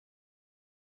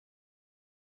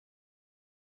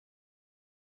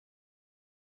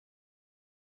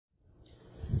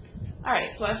All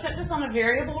right, so I've set this on a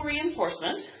variable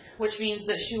reinforcement, which means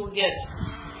that she will get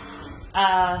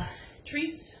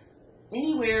treats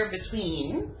anywhere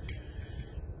between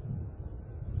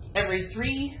every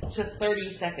 3 to 30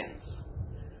 seconds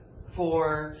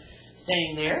for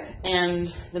staying there,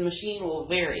 and the machine will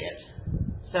vary it.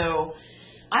 So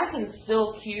I can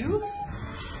still cue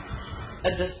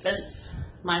a dispense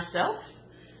myself,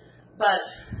 but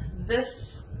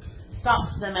this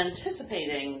stops them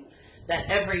anticipating that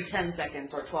every 10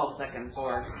 seconds or 12 seconds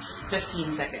or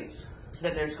 15 seconds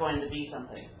that there's going to be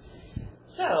something.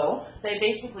 So they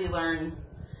basically learn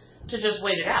to just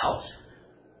wait it out,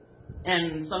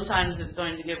 and sometimes it's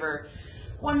going to give her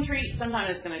one treat,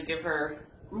 sometimes it's going to give her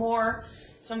more,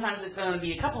 sometimes it's going to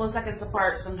be a couple of seconds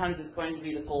apart, sometimes it's going to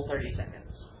be the full 30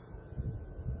 seconds.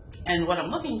 And what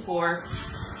I'm looking for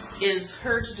is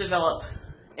her to develop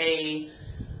a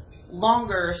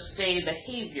longer stay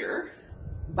behavior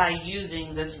by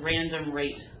using this random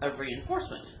rate of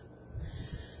reinforcement.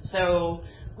 So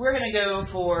we're going to go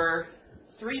for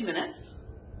 3 minutes,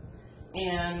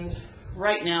 and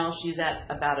right now she's at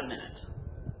about a minute.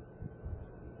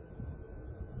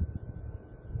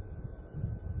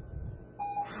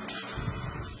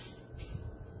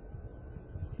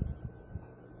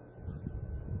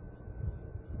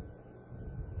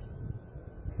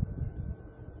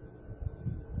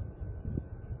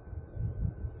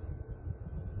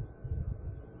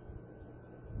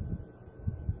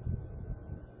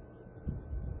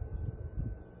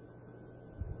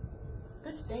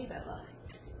 Good stay, Bella.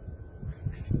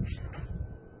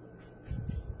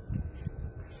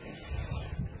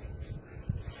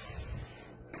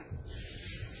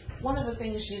 One of the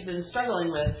things she's been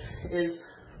struggling with is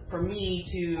for me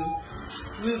to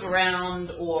move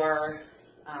around or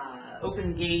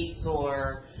open gates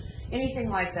or anything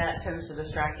like that tends to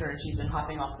distract her, and she's been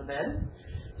hopping off the bed.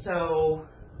 So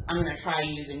I'm going to try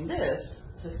using this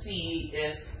to see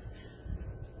if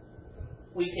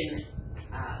we can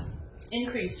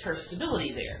increase her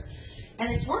stability there. And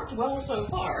it's worked well so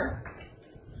far.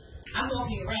 I'm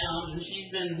walking around and she's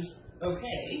been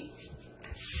okay.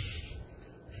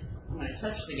 I'm going to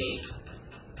touch the gate.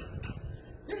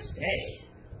 Good stay.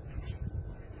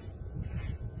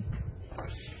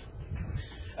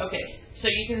 Okay, so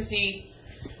you can see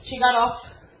she got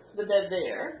off the bed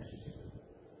there.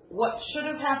 What should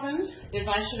have happened is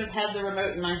I should have had the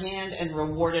remote in my hand and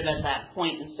rewarded at that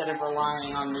point instead of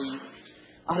relying on the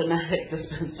automatic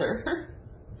dispenser.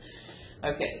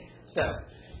 Okay, so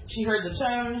she heard the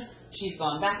tone. She's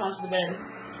gone back onto the bed.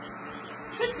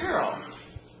 Good girl.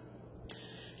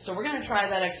 So we're going to try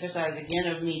that exercise again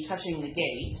of me touching the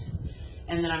gate,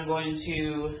 and then I'm going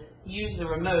to use the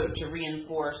remote to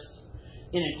reinforce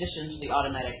in addition to the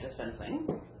automatic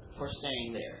dispensing for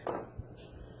staying there.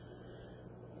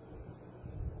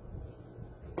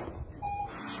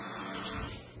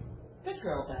 Good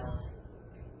girl, Bella.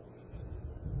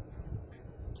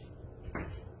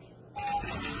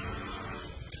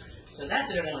 So that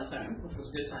did it on its own, which was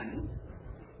good timing.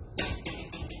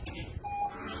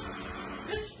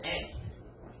 Good stay.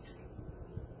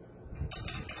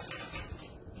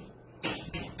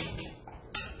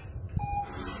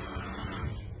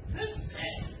 Good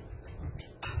stay.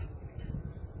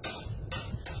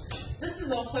 This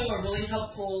is also a really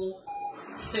helpful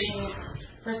thing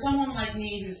for someone like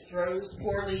me who throws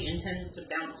poorly and tends to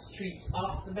bounce treats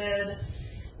off the bed,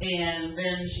 and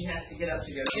then she has to get up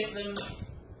to go get them.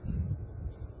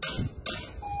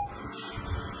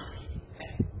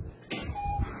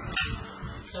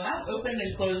 So I've opened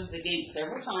and closed the gate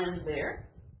several times there.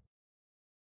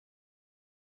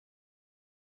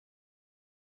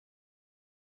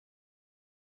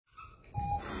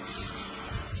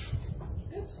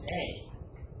 Good stay.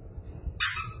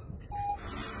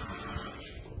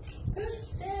 Good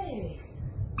stay.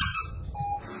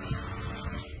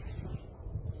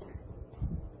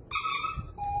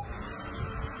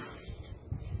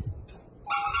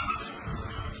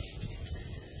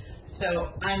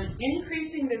 So I'm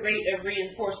increasing the rate of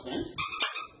reinforcement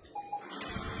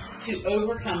to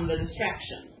overcome the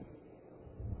distraction.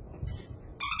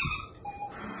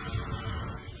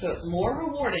 So it's more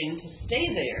rewarding to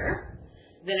stay there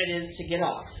than it is to get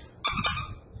off.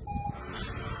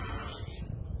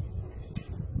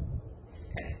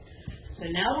 Okay. So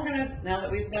now now that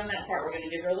we've done that part, we're gonna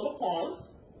give her a little pause.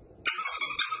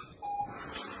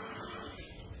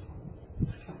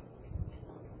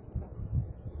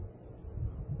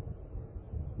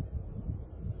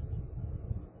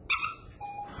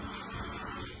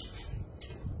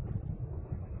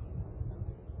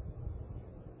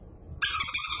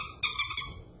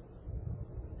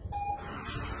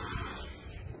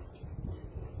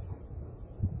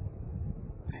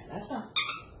 That's fine.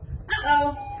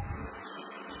 Uh-oh.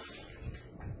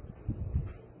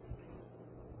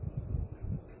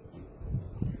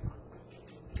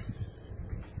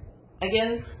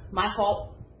 Again, my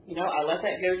fault. You know, I let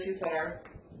that go too far.